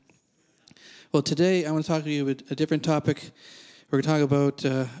Well, today I want to talk to you about a different topic. We're going to talk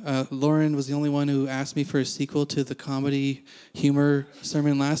about Lauren was the only one who asked me for a sequel to the comedy humor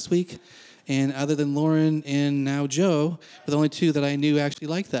sermon last week. And other than Lauren and now Joe, were the only two that I knew actually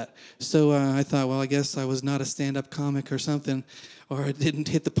liked that. So I thought, well, I guess I was not a stand-up comic or something, or I didn't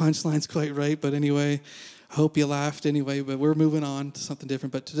hit the punchlines quite right. But anyway, I hope you laughed anyway. But we're moving on to something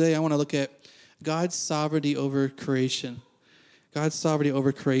different. But today I want to look at God's sovereignty over creation. God's sovereignty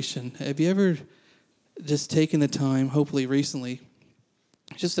over creation. Have you ever just taken the time, hopefully recently,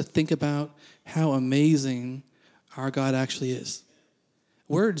 just to think about how amazing our God actually is?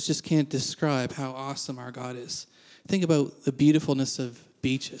 Words just can't describe how awesome our God is. Think about the beautifulness of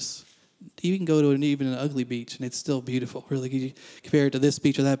beaches. You can go to even an ugly beach, and it's still beautiful. Really, you compare it to this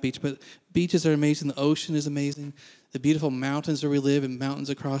beach or that beach. But beaches are amazing. The ocean is amazing. The beautiful mountains where we live, and mountains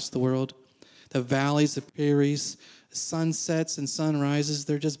across the world. The valleys, the prairies, sunsets and sunrises,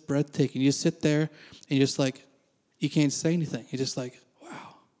 they're just breathtaking. You just sit there, and you're just like, you can't say anything. You're just like,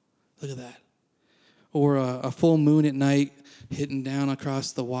 wow, look at that. Or a full moon at night hitting down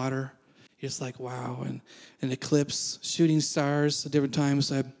across the water. You're just like, wow. And an eclipse, shooting stars at different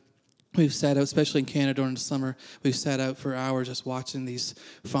times. We've sat out, especially in Canada during the summer, we've sat out for hours just watching these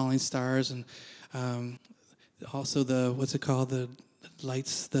falling stars. And also what's it called? The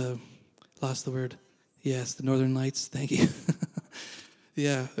lights, lost the word. Yes, the Northern Lights. Thank you.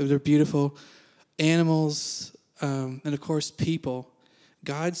 Yeah, they're beautiful. Animals, and of course, people.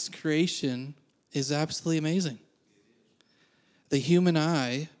 God's creation is absolutely amazing. The human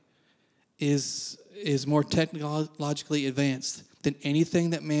eye is more technologically advanced than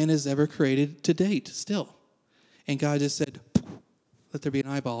anything that man has ever created to date, still. And God just said, let there be an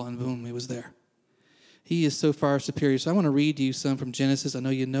eyeball, and boom, it was there. He is so far superior. So I want to read you some from Genesis. I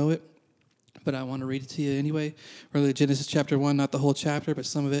know you know it, but I want to read it to you anyway. Really, Genesis chapter 1, not the whole chapter, but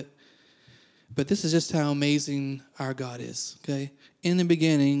some of it. But this is just how amazing our God is, okay? In the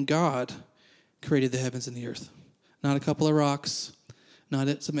beginning, God created the heavens and the earth. Not a couple of rocks,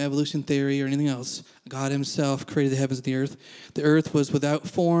 not some evolution theory or anything else. God himself created the heavens and the earth. The earth was without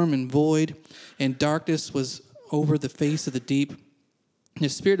form and void, and darkness was over the face of the deep. And the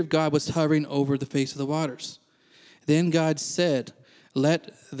Spirit of God was hovering over the face of the waters. Then God said,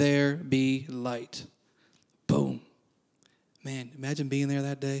 let there be light. Boom. Man, imagine being there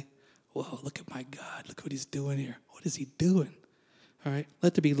that day. Whoa, look at my God. Look what he's doing here. What is he doing? All right,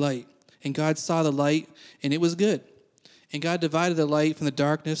 let there be light. And God saw the light, and it was good. And God divided the light from the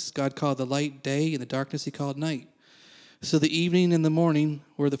darkness. God called the light day, and the darkness he called night. So the evening and the morning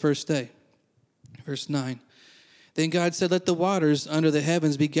were the first day. Verse 9. Then God said, let the waters under the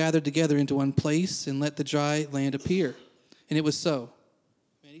heavens be gathered together into one place, and let the dry land appear. And it was so.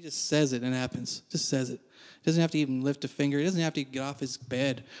 Man, he just says it and it happens. Just says it. He doesn't have to even lift a finger. He doesn't have to get off his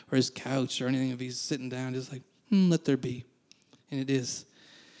bed or his couch or anything if he's sitting down. Just like, let there be. And it is.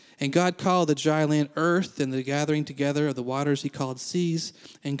 And God called the dry land earth, and the gathering together of the waters he called seas,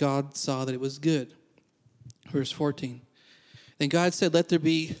 and God saw that it was good. Verse 14. Then God said, let there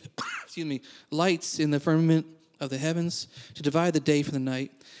be lights in the firmament of the heavens to divide the day from the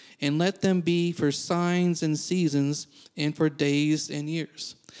night, and let them be for signs and seasons and for days and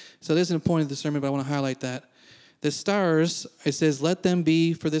years. So this isn't a point of the sermon, but I want to highlight that. The stars, it says, let them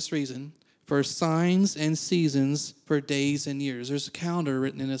be for this reason, for signs and seasons, for days and years. There's a calendar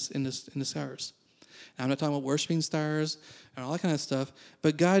written in the stars. Now, I'm not talking about worshiping stars and all that kind of stuff,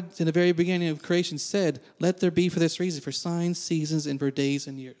 but God, in the very beginning of creation, said, let there be for this reason, for signs, seasons, and for days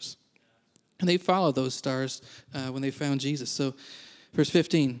and years. And they followed those stars when they found Jesus. So, verse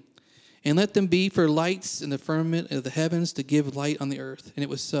 15, and let them be for lights in the firmament of the heavens to give light on the earth. And it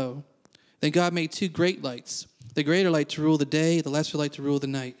was so. Then God made two great lights, the greater light to rule the day, the lesser light to rule the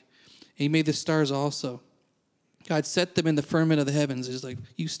night. And he made the stars also. God set them in the firmament of the heavens. It's like,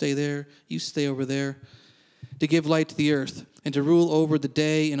 you stay there, you stay over there, to give light to the earth, and to rule over the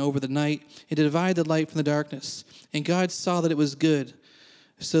day and over the night, and to divide the light from the darkness. And God saw that it was good.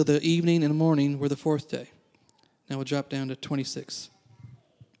 So the evening and the morning were the fourth day. Now we'll drop down to 26.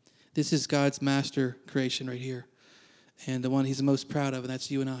 This is God's master creation right here, and the one he's the most proud of, and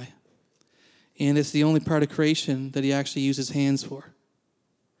that's you and I. And it's the only part of creation that he actually used his hands for.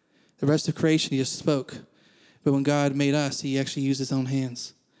 The rest of creation he just spoke. But when God made us, he actually used his own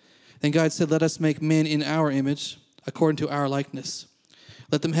hands. Then God said, let us make men in our image, according to our likeness.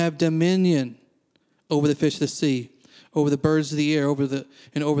 Let them have dominion over the fish of the sea, over the birds of the air, over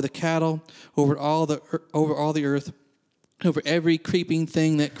the cattle, over all the earth, over every creeping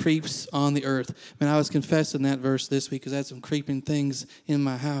thing that creeps on the earth. Man, I was confessing that verse this week because I had some creeping things in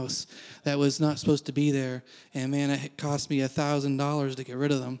my house that was not supposed to be there. And man, it cost me $1,000 to get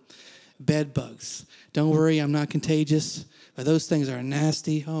rid of them. bed bugs. Don't worry, I'm not contagious. But those things are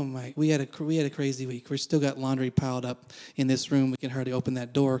nasty. Oh my! We had a crazy week. We still got laundry piled up in this room. We can hardly open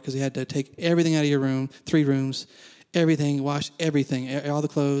that door because we had to take everything out of your room, 3 rooms, everything, wash everything, all the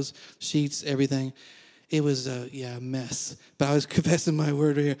clothes, sheets, everything. It was a mess. But I was confessing my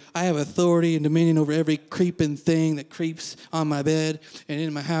word right here. I have authority and dominion over every creeping thing that creeps on my bed and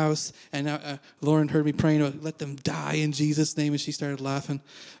in my house. And Lauren heard me praying, let them die in Jesus' name. And she started laughing.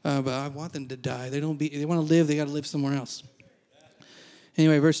 But I want them to die. They want to live. They got to live somewhere else.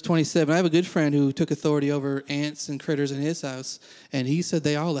 Anyway, verse 27. I have a good friend who took authority over ants and critters in his house, and he said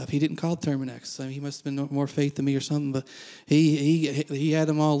they all left. He didn't call Terminex. I mean, he must have been more faith than me or something, but he had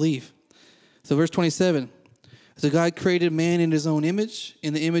them all leave. So verse 27. So God created man in his own image.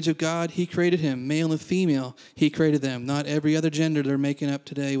 In the image of God, he created him. Male and female, he created them. Not every other gender they're making up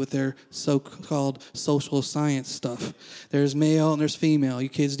today with their so-called social science stuff. There's male and there's female. You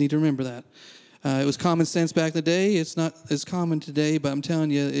kids need to remember that. It was common sense back in the day. It's not as common today, but I'm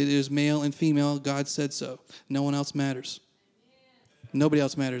telling you, it is male and female. God said so. No one else matters. Nobody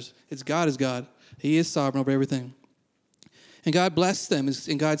else matters. It's God is God. He is sovereign over everything. And God blessed them,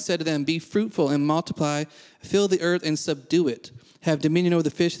 and God said to them, be fruitful and multiply, fill the earth and subdue it. Have dominion over the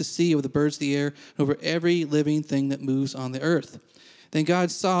fish of the sea, over the birds of the air, and over every living thing that moves on the earth. Then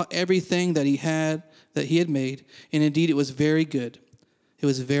God saw everything that he had made, and indeed it was very good. It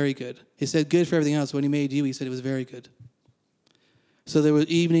was very good. He said good for everything else. When he made you, he said it was very good. So there was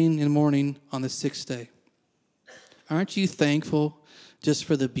evening and morning on the 6th day. Aren't you thankful just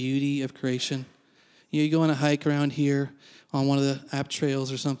for the beauty of creation? You go on a hike around here on one of the app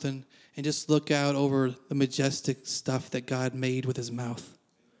trails or something and just look out over the majestic stuff that God made with his mouth.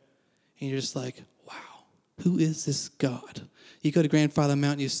 And you're just like, wow, who is this God? You go to Grandfather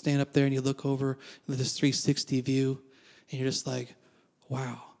Mountain, you stand up there and you look over this 360 view and you're just like,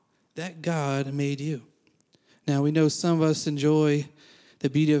 wow, that God made you. Now, we know some of us enjoy the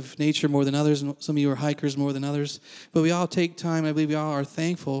beauty of nature more than others, and some of you are hikers more than others, but we all take time, I believe we all are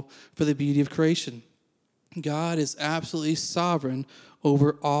thankful for the beauty of creation. God is absolutely sovereign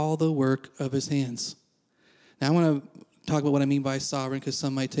over all the work of his hands. Now, I want to talk about what I mean by sovereign because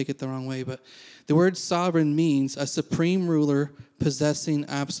some might take it the wrong way, but the word sovereign means a supreme ruler possessing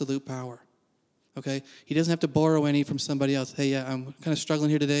absolute power. Okay? He doesn't have to borrow any from somebody else. Hey, I'm kind of struggling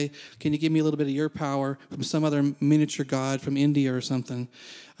here today. Can you give me a little bit of your power from some other miniature god from India or something,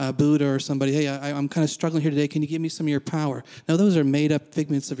 Buddha or somebody? Hey, I'm kind of struggling here today. Can you give me some of your power? Now, those are made-up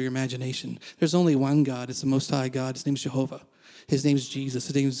figments of your imagination. There's only one God. It's the Most High God. His name's Jehovah. His name's Jesus.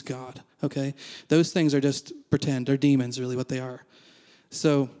 His name's God. Okay? Those things are just pretend. They're demons, really, what they are.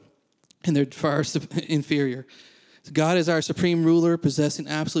 So, and they're far inferior. God is our supreme ruler, possessing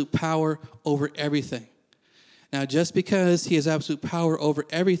absolute power over everything. Now, just because he has absolute power over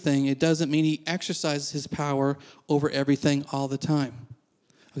everything, it doesn't mean he exercises his power over everything all the time.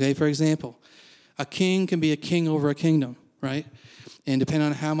 Okay, for example, a king can be a king over a kingdom, right? And depending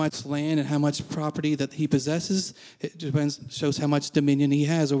on how much land and how much property that he possesses, it shows how much dominion he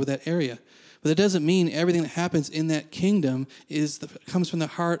has over that area. But that doesn't mean everything that happens in that kingdom comes from the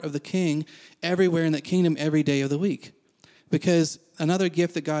heart of the king everywhere in that kingdom every day of the week. Because another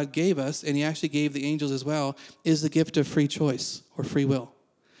gift that God gave us, and he actually gave the angels as well, is the gift of free choice or free will.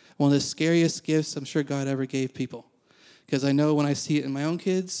 One of the scariest gifts I'm sure God ever gave people. Because I know when I see it in my own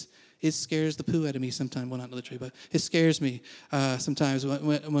kids, it scares the poo out of me sometimes. Well, not literally, but it scares me sometimes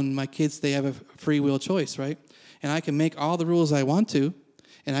when my kids, they have a free will choice, right? And I can make all the rules I want to,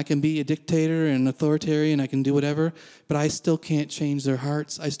 and I can be a dictator and authoritarian, I can do whatever, but I still can't change their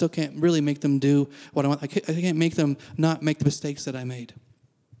hearts. I still can't really make them do what I want. I can't make them not make the mistakes that I made.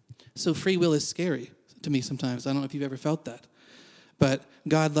 So free will is scary to me sometimes. I don't know if you've ever felt that. But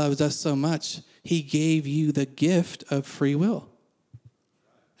God loves us so much, he gave you the gift of free will.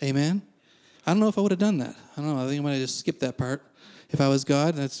 Amen? I don't know if I would have done that. I don't know. I think I might have just skipped that part. If I was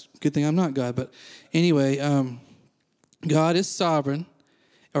God, that's a good thing I'm not God. But anyway, God is sovereign.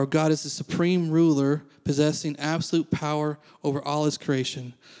 Or God is the supreme ruler possessing absolute power over all his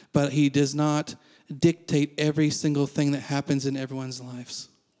creation. But he does not dictate every single thing that happens in everyone's lives.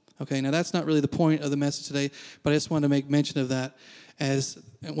 Okay, now that's not really the point of the message today, but I just wanted to make mention of that. As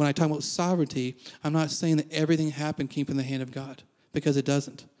when I talk about sovereignty, I'm not saying that everything happened came from the hand of God, because it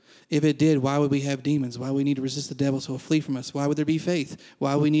doesn't. If it did, why would we have demons? Why would we need to resist the devil so he'll flee from us? Why would there be faith?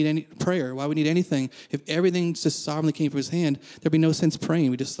 Why would we need any prayer? Why would we need anything? If everything just sovereignly came from his hand, there'd be no sense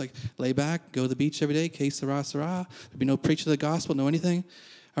praying. We just lay back, go to the beach every day, que sera, sera. There'd be no preaching of the gospel, no anything.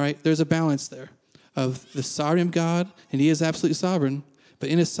 All right, there's a balance there of the sovereignty of God, and he is absolutely sovereign, but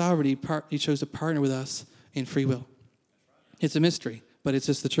in his sovereignty, he chose to partner with us in free will. It's a mystery, but it's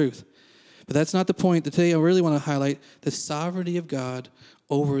just the truth. But that's not the point. Today I really want to highlight the sovereignty of God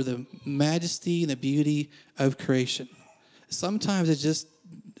over the majesty and the beauty of creation. Sometimes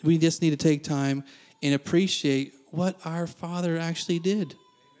we just need to take time and appreciate what our Father actually did.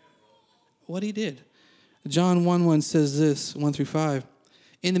 What he did. John 1:1 says this, 1 through 5.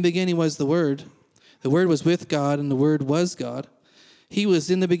 In the beginning was the Word. The Word was with God, and the Word was God. He was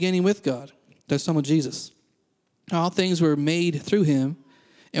in the beginning with God. That's talking about Jesus. All things were made through him,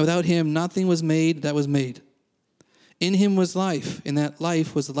 and without him nothing was made that was made. In him was life, and that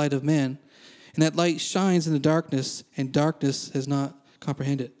life was the light of men. And that light shines in the darkness, and darkness has not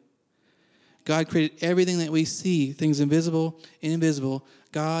comprehended. God created everything that we see, things invisible and invisible.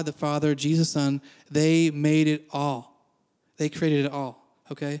 God, the Father, Jesus, Son, they made it all. They created it all,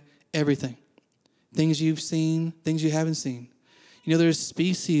 okay? Everything. Things you've seen, things you haven't seen. You know, there's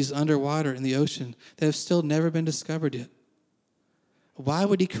species underwater in the ocean that have still never been discovered yet. Why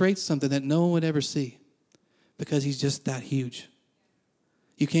would he create something that no one would ever see? Because he's just that huge.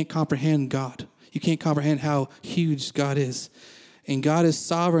 You can't comprehend God. You can't comprehend how huge God is. And God is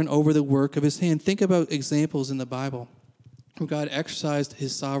sovereign over the work of his hand. Think about examples in the Bible where God exercised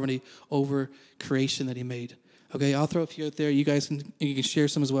his sovereignty over creation that he made. Okay, I'll throw a few out there. You can share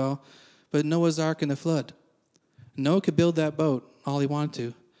some as well. But Noah's Ark and the flood. Noah could build that boat all he wanted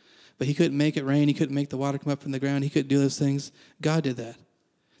to. But he couldn't make it rain. He couldn't make the water come up from the ground. He couldn't do those things. God did that.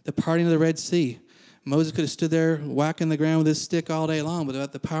 The parting of the Red Sea. Moses could have stood there whacking the ground with his stick all day long, but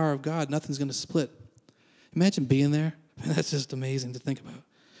without the power of God, nothing's going to split. Imagine being there. That's just amazing to think about.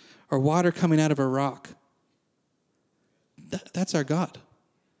 Or water coming out of a rock. That's our God.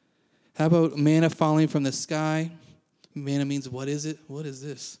 How about manna falling from the sky? Manna means, what is it? What is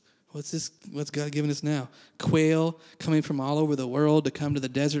this? What's this? What's God giving us now? Quail coming from all over the world to come to the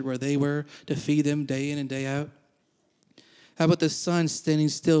desert where they were to feed them day in and day out. How about the sun standing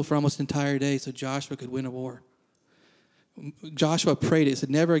still for almost an entire day so Joshua could win a war? Joshua prayed it. He said,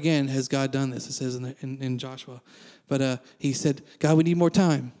 never again has God done this, it says in Joshua. But he said, God, we need more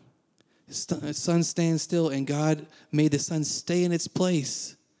time. The sun stands still, and God made the sun stay in its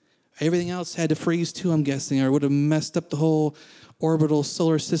place. Everything else had to freeze too, I'm guessing, or it would have messed up the whole orbital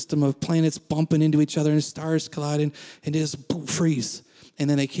solar system of planets bumping into each other and stars colliding and just boom, freeze. And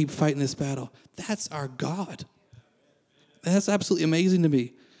then they keep fighting this battle. That's our God. That's absolutely amazing to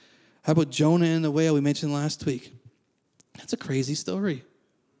me. How about Jonah and the whale we mentioned last week? That's a crazy story.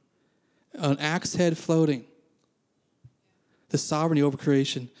 An axe head floating. The sovereignty over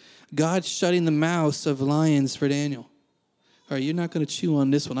creation. God shutting the mouths of lions for Daniel. All right, you're not going to chew on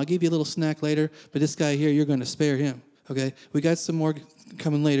this one. I'll give you a little snack later, but this guy here, you're going to spare him. Okay? We got some more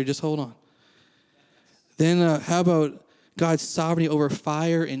coming later. Just hold on. Then how about God's sovereignty over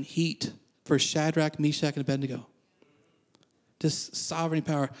fire and heat for Shadrach, Meshach, and Abednego? This sovereign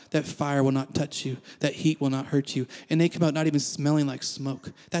power, that fire will not touch you. That heat will not hurt you. And they come out not even smelling like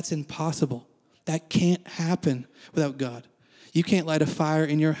smoke. That's impossible. That can't happen without God. You can't light a fire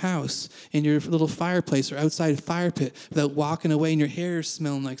in your house, in your little fireplace or outside a fire pit without walking away and your hair is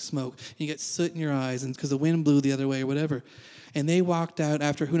smelling like smoke. And you get soot in your eyes and because the wind blew the other way or whatever. And they walked out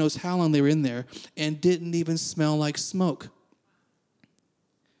after who knows how long they were in there and didn't even smell like smoke.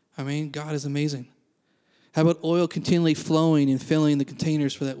 I mean, God is amazing. How about oil continually flowing and filling the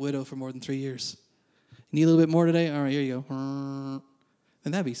containers for that widow for more than 3 years? You need a little bit more today? All right, here you go.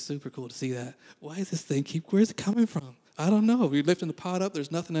 And that'd be super cool to see that. Why is this thing where's it coming from? I don't know. You're lifting the pot up.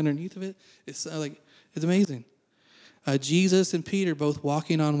 There's nothing underneath of it. It's it's amazing. Jesus and Peter both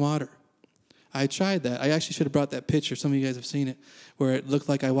walking on water. I tried that. I actually should have brought that picture. Some of you guys have seen it, where it looked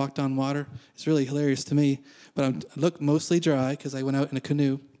like I walked on water. It's really hilarious to me. But I looked mostly dry because I went out in a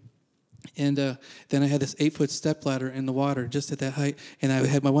canoe. And then I had this 8-foot step ladder in the water just at that height. And I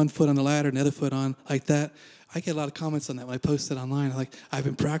had my one foot on the ladder and the other foot on like that. I get a lot of comments on that when I post it online. I'm like, I've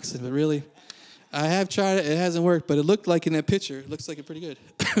been practicing, but really, I have tried it. It hasn't worked, but it looked like in that picture, it looks like it pretty good.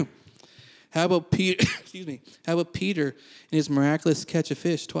 How about Peter? Excuse me. How about Peter in his miraculous catch of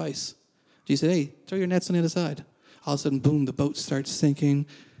fish twice? Jesus said, hey, throw your nets on the other side. All of a sudden, boom, the boat starts sinking.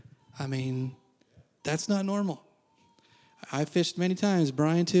 I mean, that's not normal. I fished many times.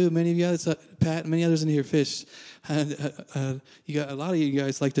 Brian too. Many of you others, Pat, many others in here fish. You got a lot of you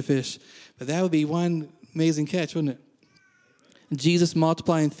guys like to fish, but that would be one amazing catch, wouldn't it? Jesus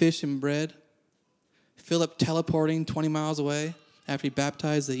multiplying fish and bread. Philip teleporting 20 miles away after he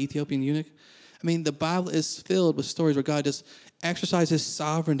baptized the Ethiopian eunuch. I mean, the Bible is filled with stories where God just exercises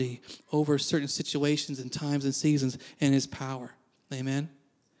sovereignty over certain situations and times and seasons and his power. Amen.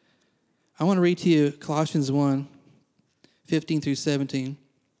 I want to read to you Colossians 1, 15 through 17.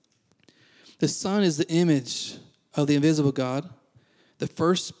 The Son is the image of the invisible God, the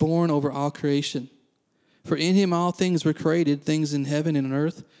firstborn over all creation. For in him all things were created, things in heaven and on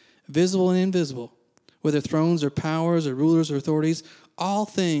earth, visible and invisible, whether thrones or powers or rulers or authorities, all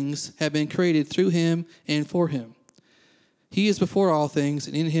things have been created through him and for him. He is before all things,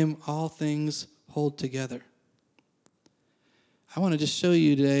 and in him all things hold together. I want to just show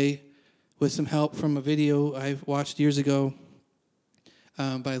you today, with some help from a video I watched years ago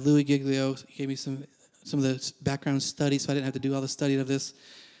by Louis Giglio. He gave me some of the background studies, so I didn't have to do all the study of this,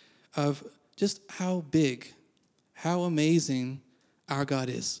 of just how big, how amazing our God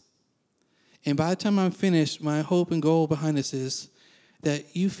is. And by the time I'm finished, my hope and goal behind this is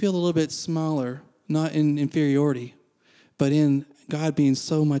that you feel a little bit smaller, not in inferiority, but in God being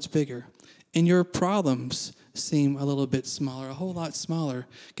so much bigger. And your problems seem a little bit smaller, a whole lot smaller,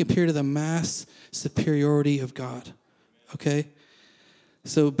 compared to the mass superiority of God. Okay?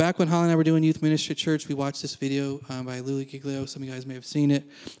 So back when Holly and I were doing youth ministry at church, we watched this video by Louis Giglio. Some of you guys may have seen it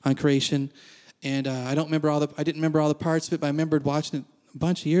on creation. And I didn't remember all the parts of it, but I remembered watching it a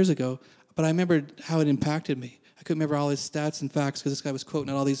bunch of years ago. But I remembered how it impacted me. I couldn't remember all his stats and facts because this guy was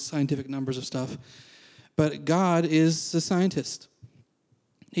quoting out all these scientific numbers of stuff. But God is a scientist.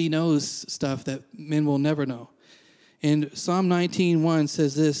 He knows stuff that men will never know. And Psalm 19:1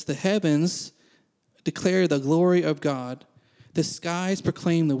 says this, the heavens declare the glory of God. The skies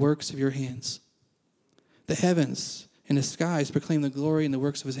proclaim the works of your hands. The heavens and the skies proclaim the glory and the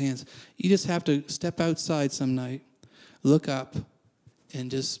works of his hands. You just have to step outside some night, look up, and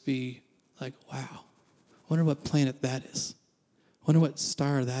just be like, wow, wonder what planet that is. Wonder what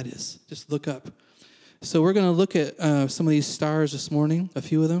star that is. Just look up. So we're going to look at some of these stars this morning, a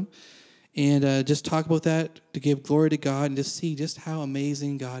few of them, and just talk about that to give glory to God and just see just how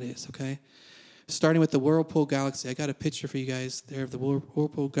amazing God is, okay? Starting with the Whirlpool Galaxy. I got a picture for you guys there of the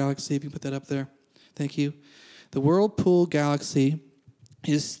Whirlpool Galaxy. If you can put that up there. Thank you. The Whirlpool Galaxy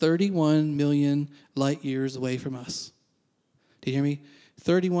is 31 million light years away from us. Do you hear me?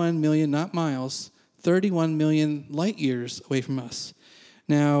 31 million, not miles, 31 million light years away from us.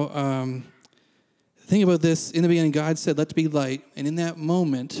 Now, think about this. In the beginning, God said, let there be light. And in that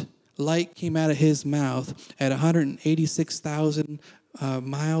moment, light came out of his mouth at 186,000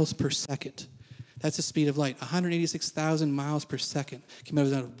 miles per second. That's the speed of light. 186,000 miles per second came out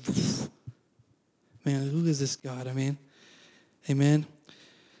of his mouth. Man, who is this God? I mean, amen.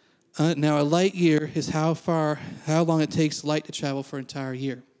 Now, a light year is how long it takes light to travel for an entire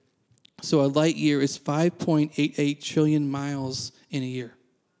year. So a light year is 5.88 trillion miles in a year.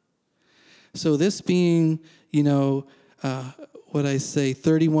 So this being,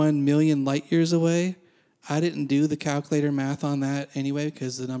 31 million light years away, I didn't do the calculator math on that anyway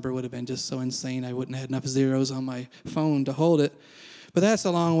because the number would have been just so insane I wouldn't have had enough zeros on my phone to hold it. But that's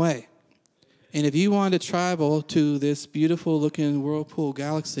a long way. And if you wanted to travel to this beautiful-looking Whirlpool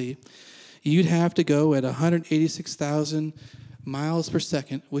Galaxy, you'd have to go at 186,000 miles per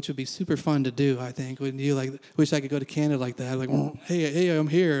second, which would be super fun to do, I think. Wouldn't you? Like, wish I could go to Canada like that. Like, hey, I'm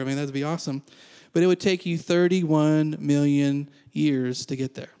here. I mean, that'd be awesome. But it would take you 31 million years to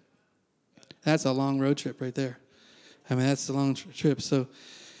get there. That's a long road trip right there. I mean, that's a long trip. So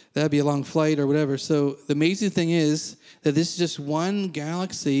that'd be a long flight or whatever. So the amazing thing is that this is just one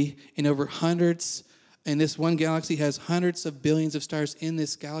galaxy in over hundreds, and this one galaxy has hundreds of billions of stars in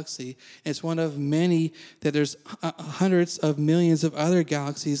this galaxy. And it's one of many that there's hundreds of millions of other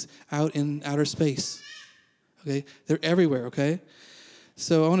galaxies out in outer space. Okay? They're everywhere, okay?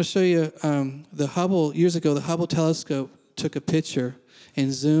 So I want to show you years ago, the Hubble telescope took a picture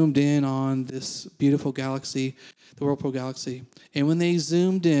and zoomed in on this beautiful galaxy, the Whirlpool Galaxy. And when they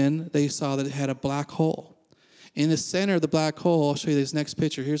zoomed in, they saw that it had a black hole. In the center of the black hole, I'll show you this next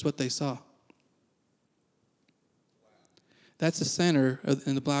picture. Here's what they saw. That's the center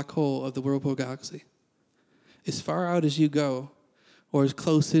in the black hole of the Whirlpool Galaxy. As far out as you go, or as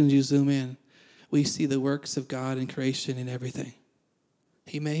close in as you zoom in, we see the works of God in creation and everything.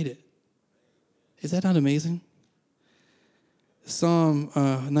 He made it. Is that not amazing? Psalm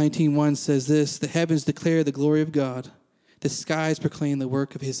 19:1 says this, the heavens declare the glory of God. The skies proclaim the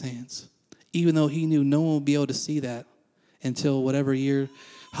work of his hands. Even though he knew no one would be able to see that until whatever year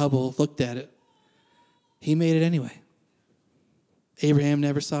Hubble looked at it. He made it anyway. Abraham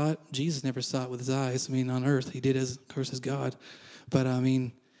never saw it. Jesus never saw it with his eyes. I mean, on earth, he did, of course, as God. But,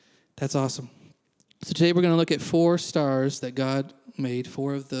 that's awesome. So today we're going to look at 4 stars that God made,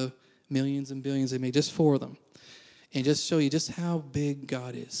 4 of the millions and billions they made, just 4 of them. And just show you just how big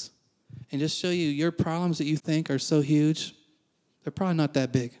God is. And just show you your problems that you think are so huge, they're probably not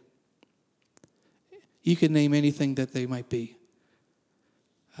that big. You can name anything that they might be.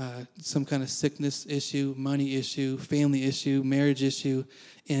 some kind of sickness issue, money issue, family issue, marriage issue,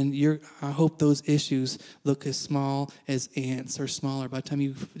 and I hope those issues look as small as ants or smaller by the time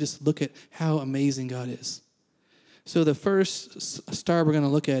you just look at how amazing God is. So the first star we're going to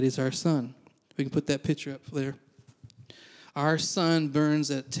look at is our sun. We can put that picture up there. Our sun burns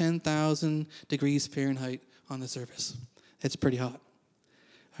at 10,000 degrees Fahrenheit on the surface. It's pretty hot.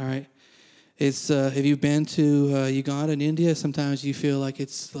 All right. It's have you been to Uganda in India? Sometimes you feel like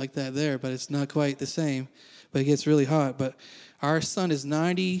it's like that there, but it's not quite the same. But it gets really hot. But our sun is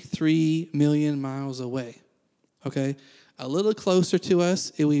 93 million miles away. Okay? A little closer to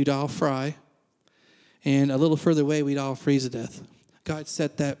us, we'd all fry. And a little further away, we'd all freeze to death. God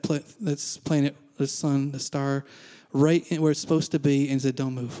set that planet, the sun, the star, right where it's supposed to be and said,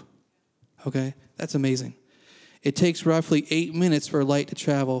 don't move. Okay? That's amazing. It takes roughly 8 minutes for light to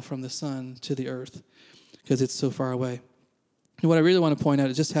travel from the sun to the earth because it's so far away. And what I really want to point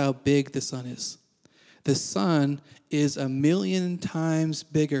out is just how big the sun is. The sun is 1 million times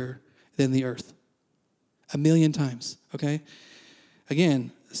bigger than the earth. 1 million times, okay?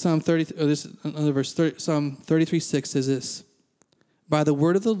 Again, Psalm 33:6 says this. By the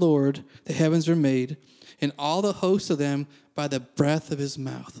word of the Lord, the heavens are made, and all the hosts of them by the breath of his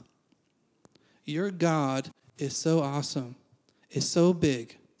mouth. Your God is so awesome, is so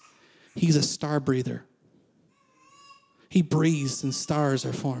big. He's a star breather. He breathes and stars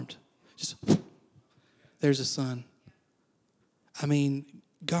are formed. Just, there's the sun. I mean,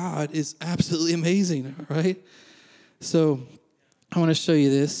 God is absolutely amazing, right? So I want to show you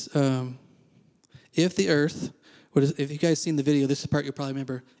this. If the earth, if you guys seen the video, this is the part you'll probably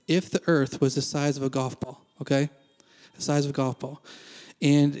remember. If the earth was the size of a golf ball, okay? The size of a golf ball.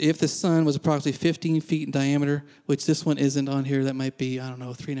 And if the sun was approximately 15 feet in diameter, which this one isn't on here, that might be,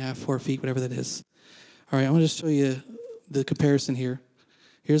 3.5, 4 feet, whatever that is. All right, I want to show you the comparison here.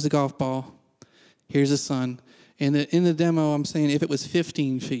 Here's the golf ball. Here's the sun. And in the demo, I'm saying if it was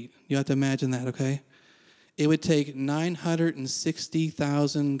 15 feet, you have to imagine that, okay? It would take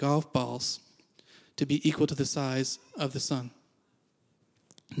 960,000 golf balls to be equal to the size of the sun.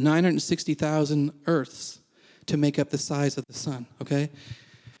 960,000 Earths to make up the size of the sun, okay?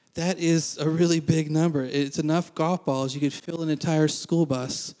 That is a really big number. It's enough golf balls. You could fill an entire school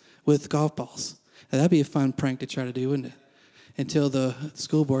bus with golf balls. Now, that'd be a fun prank to try to do, wouldn't it? Until the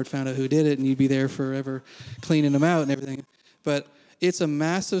school board found out who did it, and you'd be there forever cleaning them out and everything. But it's a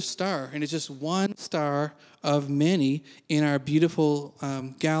massive star, and it's just one star of many in our beautiful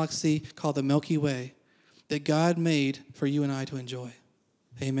galaxy called the Milky Way that God made for you and I to enjoy.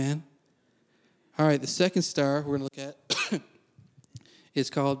 Amen? All right, the second star we're going to look at is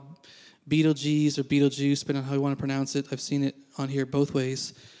called Betelgeuse or Betelgeuse, depending on how you want to pronounce it. I've seen it on here both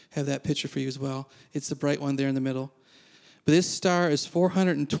ways. Have that picture for you as well. It's the bright one there in the middle. But this star is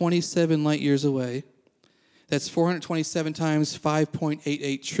 427 light years away. That's 427 times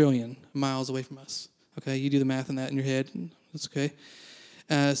 5.88 trillion miles away from us. Okay, you do the math on that in your head. That's okay.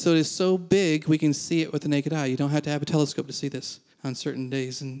 So it is so big, we can see it with the naked eye. You don't have to have a telescope to see this on certain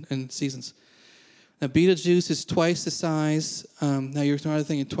days and seasons. Now, Betelgeuse is twice the size. Now, you're probably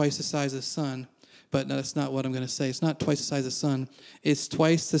thinking twice the size of the sun, but no, that's not what I'm going to say. It's not twice the size of the sun. It's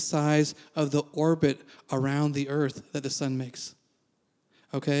twice the size of the orbit around the earth that the sun makes.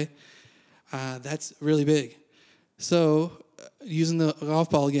 Okay? That's really big. So, using the golf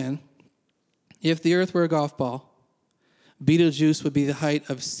ball again, if the earth were a golf ball, Betelgeuse would be the height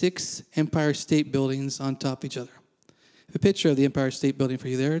of 6 Empire State Buildings on top of each other. A picture of the Empire State Building for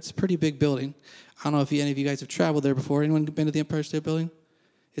you there. It's a pretty big building. I don't know if any of you guys have traveled there before. Anyone been to the Empire State Building?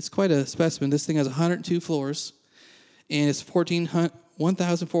 It's quite a specimen. This thing has 102 floors, and it's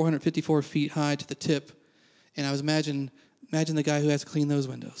 1,454 feet high to the tip. And I was imagine the guy who has to clean those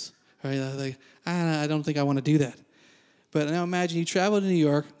windows. Right? Like, I don't think I want to do that. But now imagine you travel to New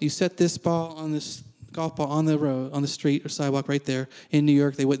York, you set this ball on this golf ball on the road, on the street or sidewalk right there. In New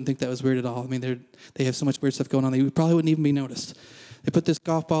York, they wouldn't think that was weird at all. I mean, they have so much weird stuff going on, they probably wouldn't even be noticed. They put this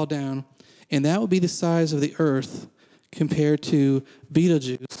golf ball down, and that would be the size of the earth compared to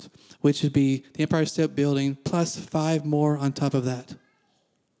Betelgeuse, which would be the Empire State Building plus 5 more on top of that.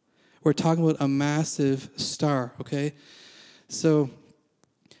 We're talking about a massive star, okay? So,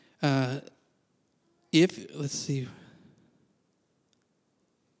 let's see.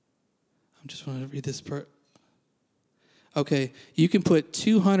 I just want to read this part. Okay, you can put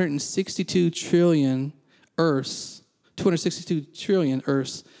 262 trillion Earths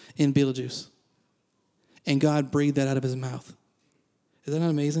in Betelgeuse. And God breathed that out of his mouth. Is that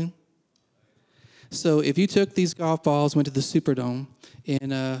not amazing? So if you took these golf balls, went to the Superdome in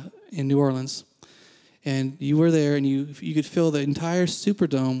New Orleans, And you were there, and you could fill the entire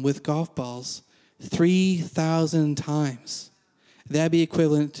Superdome with golf balls 3,000 times. That'd be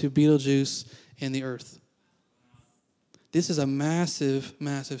equivalent to Betelgeuse and the Earth. This is a massive,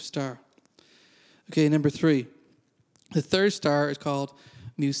 massive star. Okay, number 3. The third star is called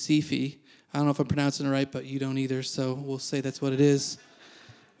Musifi. I don't know if I'm pronouncing it right, but you don't either, so we'll say that's what it is.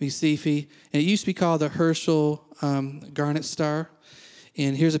 Musifi. And it used to be called the Herschel Garnet Star.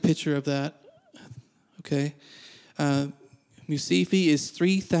 And here's a picture of that. Okay. Musifi is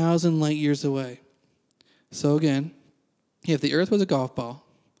 3,000 light years away. So again, if the Earth was a golf ball,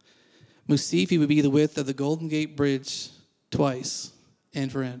 Musifi would be the width of the Golden Gate Bridge twice,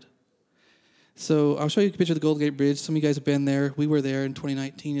 end for end. So I'll show you a picture of the Golden Gate Bridge. Some of you guys have been there. We were there in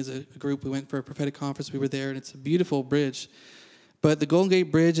 2019 as a group. We went for a prophetic conference. We were there, and it's a beautiful bridge. But the Golden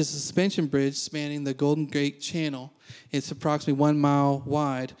Gate Bridge is a suspension bridge spanning the Golden Gate Channel. It's approximately 1 mile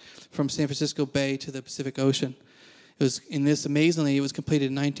wide from San Francisco Bay to the Pacific Ocean. Amazingly, it was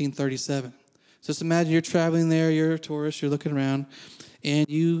completed in 1937. So just imagine you're traveling there, you're a tourist, you're looking around, and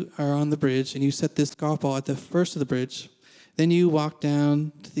you are on the bridge, and you set this golf ball at the first of the bridge. Then you walk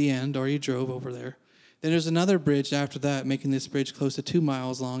down to the end, or you drove over there. Then there's another bridge after that, making this bridge close to 2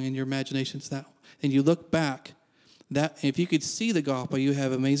 miles long, and your imagination's that. And you look back. That if you could see the golf ball, you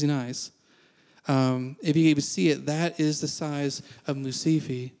have amazing eyes. If you could see it, that is the size of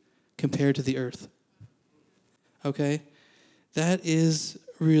Musifi compared to the Earth. Okay? That is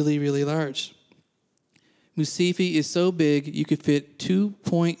really, really large. Musifi is so big, you could fit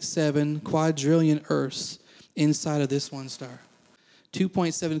 2.7 quadrillion Earths inside of this one star.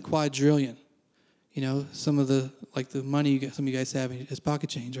 2.7 quadrillion. You know, some of the money some of you guys have is pocket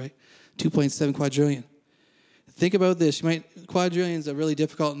change, right? 2.7 quadrillion. Think about this. Quadrillion is a really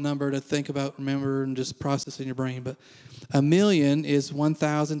difficult number to think about, remember, and just process in your brain. But a million is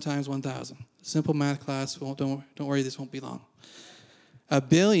 1,000 times 1,000. Simple math class. Don't worry, this won't be long. A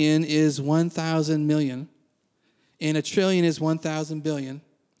billion is 1,000 million. And a trillion is 1,000 billion.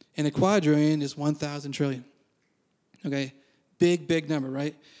 And a quadrillion is 1,000 trillion. Okay? Big, big number,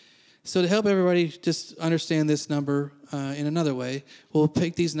 right? So to help everybody just understand this number in another way, we'll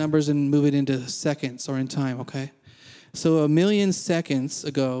take these numbers and move it into seconds or in time, okay? So 1 million seconds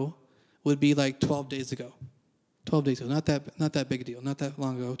ago would be like 12 days ago. 12 days ago. Not that big a deal. Not that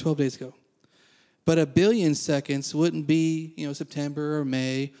long ago. 12 days ago. But 1 billion seconds wouldn't be, September or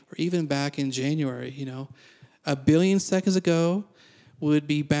May or even back in January, 1 billion seconds ago would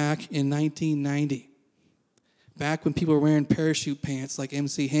be back in 1990. Back when people were wearing parachute pants like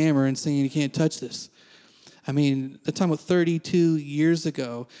MC Hammer and saying, you can't touch this. I mean, the time of 32 years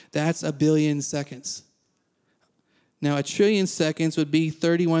ago, that's 1 billion seconds. Now, 1 trillion seconds would be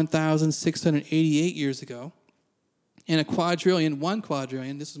 31,688 years ago. And one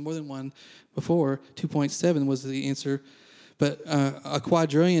quadrillion, this is more than one before, 2.7 was the answer. But a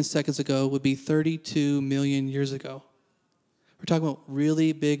quadrillion seconds ago would be 32 million years ago. We're talking about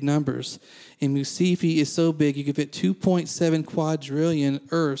really big numbers. And Musifi is so big, you could fit 2.7 quadrillion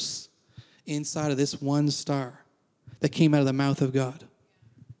Earths inside of this one star that came out of the mouth of God.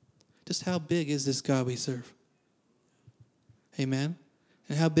 Just how big is this God we serve? Amen?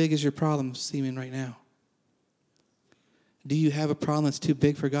 And how big is your problem seeming right now? Do you have a problem that's too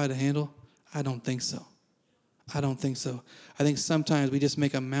big for God to handle? I don't think so. I don't think so. I think sometimes we just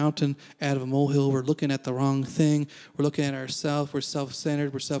make a mountain out of a molehill. We're looking at the wrong thing. We're looking at ourselves. We're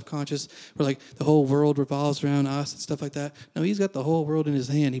self-centered. We're self-conscious. We're like the whole world revolves around us and stuff like that. No, he's got the whole world in his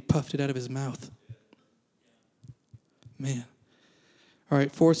hand. He puffed it out of his mouth. Man. All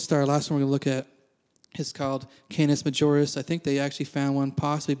right, fourth star. Last one we're going to look at is called Canis Majoris. I think they actually found one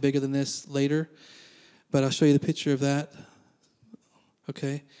possibly bigger than this later, but I'll show you the picture of that.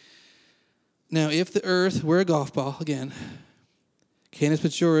 Okay. Now, if the Earth were a golf ball, again, Canis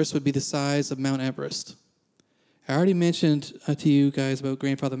Majoris would be the size of Mount Everest. I already mentioned to you guys about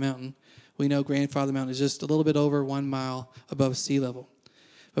Grandfather Mountain. We know Grandfather Mountain is just a little bit over 1 mile above sea level.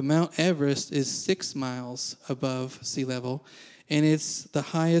 But Mount Everest is 6 miles above sea level, and it's the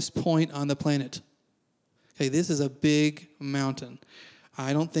highest point on the planet. Okay, this is a big mountain.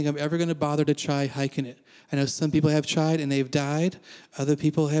 I don't think I'm ever going to bother to try hiking it. I know some people have tried and they've died. Other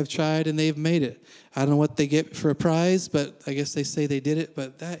people have tried and they've made it. I don't know what they get for a prize, but I guess they say they did it.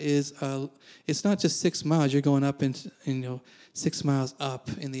 But that is, it's not just 6 miles. You're going up 6 miles up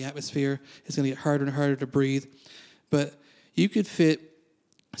in the atmosphere. It's going to get harder and harder to breathe. But you could fit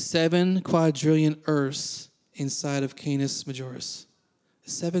 7 quadrillion Earths inside of Canis Majoris.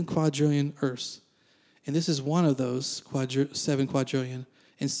 7 quadrillion Earths. And this is one of those 7 quadrillion.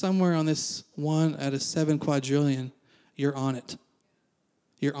 And somewhere on this 1 out of 7 quadrillion, you're on it.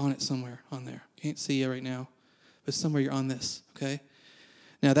 You're on it somewhere on there. Can't see you right now, but somewhere you're on this, okay?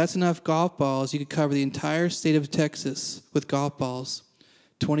 Now, that's enough golf balls. You could cover the entire state of Texas with golf balls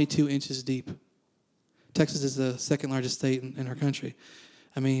 22 inches deep. Texas is the second largest state in our country.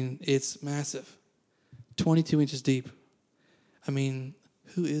 I mean, it's massive. 22 inches deep. I mean,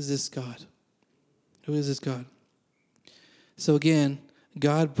 who is this God? Who is this God? So again,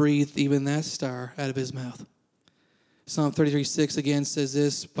 God breathed even that star out of his mouth. Psalm 33:6 again says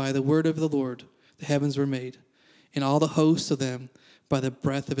this, by the word of the Lord the heavens were made, and all the hosts of them by the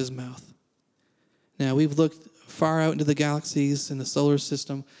breath of his mouth. Now, we've looked far out into the galaxies and the solar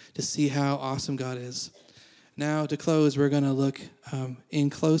system to see how awesome God is. Now, to close, we're going to look in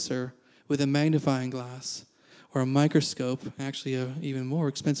closer with a magnifying glass or a microscope, actually an even more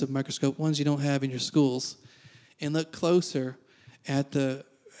expensive microscope, ones you don't have in your schools, and look closer at the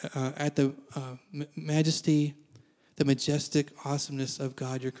majesty, the majestic awesomeness of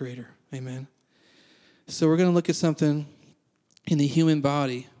God, your Creator. Amen. So we're going to look at something in the human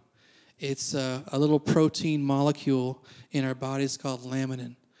body. It's a little protein molecule in our bodies called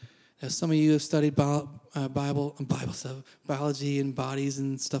laminin. Now, some of you have studied biology and bodies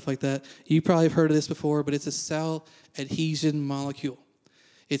and stuff like that. You probably have heard of this before, but it's a cell adhesion molecule.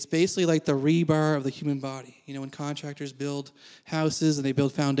 It's basically like the rebar of the human body. You know, when contractors build houses and they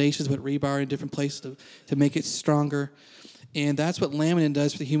build foundations with rebar in different places to make it stronger. And that's what laminin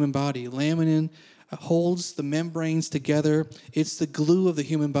does for the human body. Laminin holds the membranes together. It's the glue of the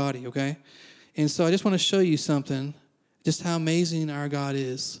human body, okay? And so I just want to show you something, just how amazing our God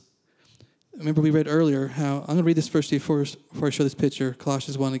is. Remember we read earlier how, I'm going to read this first to you before I show this picture,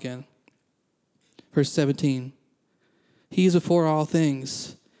 Colossians 1 again. Verse 17. He is before all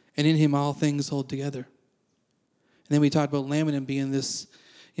things, and in him all things hold together. And then we talked about laminin being this,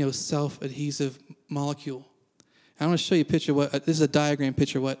 self-adhesive molecule. I want to show you a picture. This is a diagram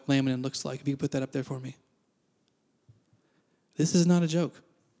picture of what laminin looks like. If you could put that up there for me. This is not a joke.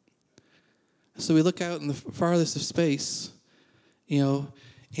 So we look out in the farthest of space, into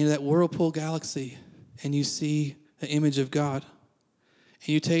that whirlpool galaxy, and you see the image of God. And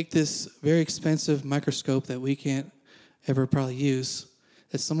you take this very expensive microscope that we can't ever probably use,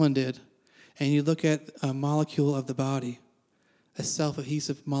 that someone did, and you look at a molecule of the body, a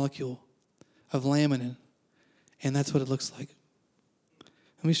self-adhesive molecule of laminin, and that's what it looks like.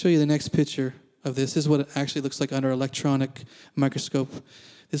 Let me show you the next picture of this. This is what it actually looks like under electronic microscope.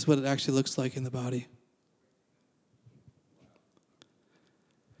 This is what it actually looks like in the body.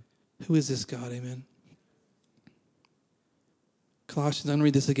 Who is this God? Amen. Colossians, I'm going to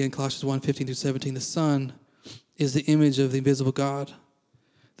read this again. Colossians 1:15-17. The Son is the image of the invisible God,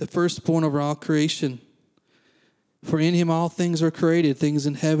 the firstborn over all creation. For in him all things were created, things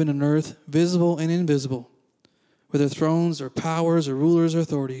in heaven and earth, visible and invisible, whether thrones or powers or rulers or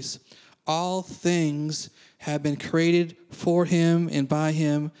authorities. All things have been created for him and by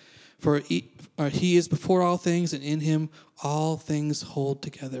him. For he is before all things, and in him all things hold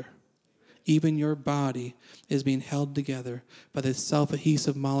together. Even your body is being held together by this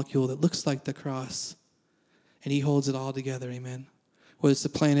self-adhesive molecule that looks like the cross. And he holds it all together, amen. Whether it's the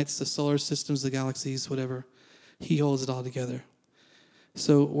planets, the solar systems, the galaxies, whatever. He holds it all together.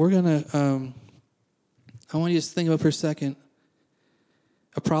 So we're going to, I want you to think about for a second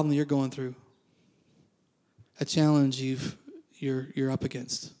a problem that you're going through. A challenge you're up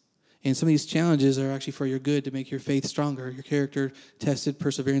against. And some of these challenges are actually for your good, to make your faith stronger, your character tested,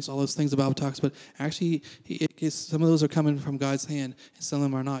 perseverance, all those things the Bible talks about. Actually, some of those are coming from God's hand, and some of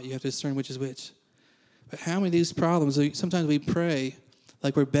them are not. You have to discern which is which. But how many of these problems, sometimes we pray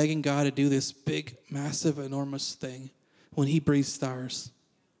like we're begging God to do this big, massive, enormous thing when he breathes stars.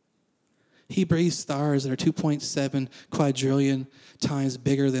 He breathes stars that are 2.7 quadrillion times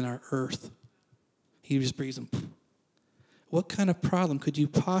bigger than our earth. He just breathes them. What kind of problem could you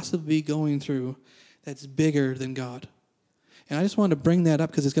possibly be going through that's bigger than God? And I just wanted to bring that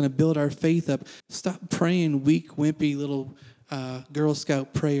up because it's going to build our faith up. Stop praying weak, wimpy little Girl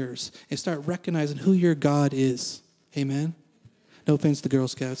Scout prayers and start recognizing who your God is. Amen? No offense to Girl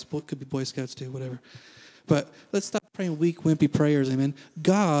Scouts. Could be Boy Scouts too, whatever. But let's stop praying weak, wimpy prayers. Amen?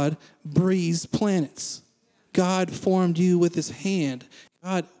 God breathes planets. God formed you with his hand.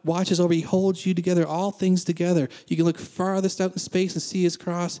 God watches over, he holds you together, all things together. You can look farthest out in space and see his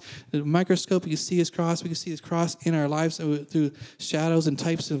cross. The microscope, you can see his cross. We can see his cross in our lives through shadows and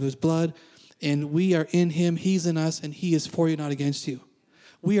types of his blood. And we are in him, he's in us, and he is for you, not against you.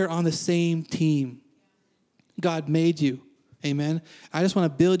 We are on the same team. God made you. Amen. I just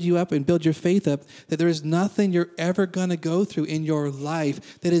want to build you up and build your faith up that there is nothing you're ever going to go through in your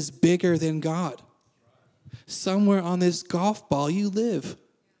life that is bigger than God. Somewhere on this golf ball you live.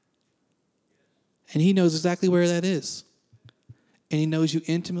 And he knows exactly where that is. And he knows you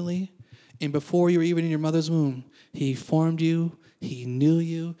intimately. And before you were even in your mother's womb, he formed you, he knew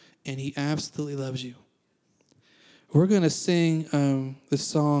you, and he absolutely loves you. We're going to sing the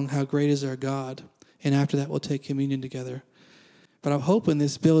song, How Great Is Our God. And after that, we'll take communion together. But I'm hoping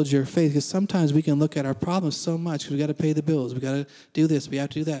this builds your faith, because sometimes we can look at our problems so much. We got to pay the bills. We got to do this. We have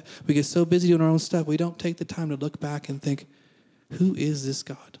to do that. We get so busy doing our own stuff, we don't take the time to look back and think, who is this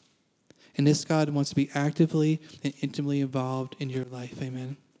God? And this God wants to be actively and intimately involved in your life.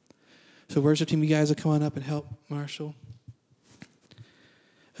 Amen. So worship team, you guys will come on up and help Marshall.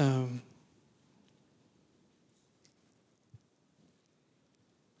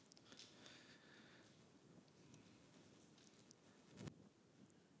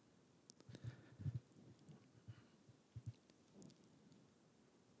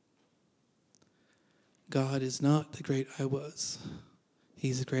 God is not the great I was.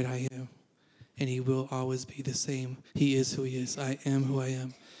 He's the great I am. And he will always be the same. He is who he is. I am who I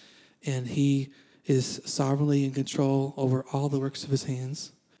am. And he is sovereignly in control over all the works of his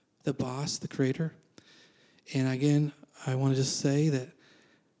hands. The boss, the creator. And again, I want to just say that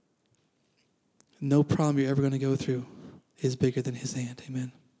no problem you're ever going to go through is bigger than his hand.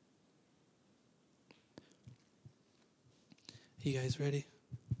 Amen. You guys ready?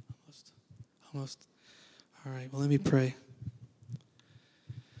 Almost. All right, well, let me pray.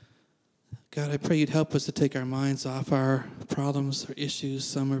 God, I pray you'd help us to take our minds off our problems, our issues.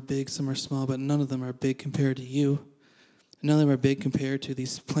 Some are big, some are small, but none of them are big compared to you. None of them are big compared to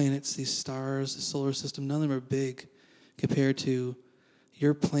these planets, these stars, the solar system. None of them are big compared to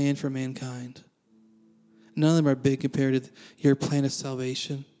your plan for mankind. None of them are big compared to your plan of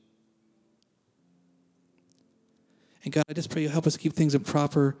salvation. And God, I just pray you help us keep things in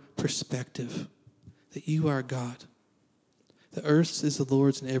proper perspective, that you are God. The earth is the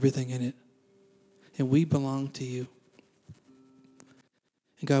Lord's and everything in it. And we belong to you.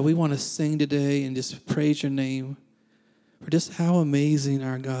 And God, we want to sing today and just praise your name for just how amazing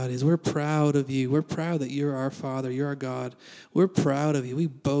our God is. We're proud of you. We're proud that you're our Father. You're our God. We're proud of you. We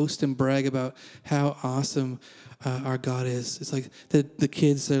boast and brag about how awesome our God is. It's like the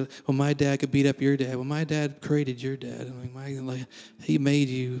kids say, well, my dad could beat up your dad. Well, my dad created your dad. Like he made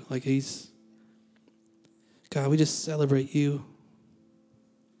you. God, we just celebrate you.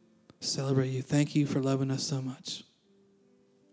 Celebrate you. Thank you for loving us so much.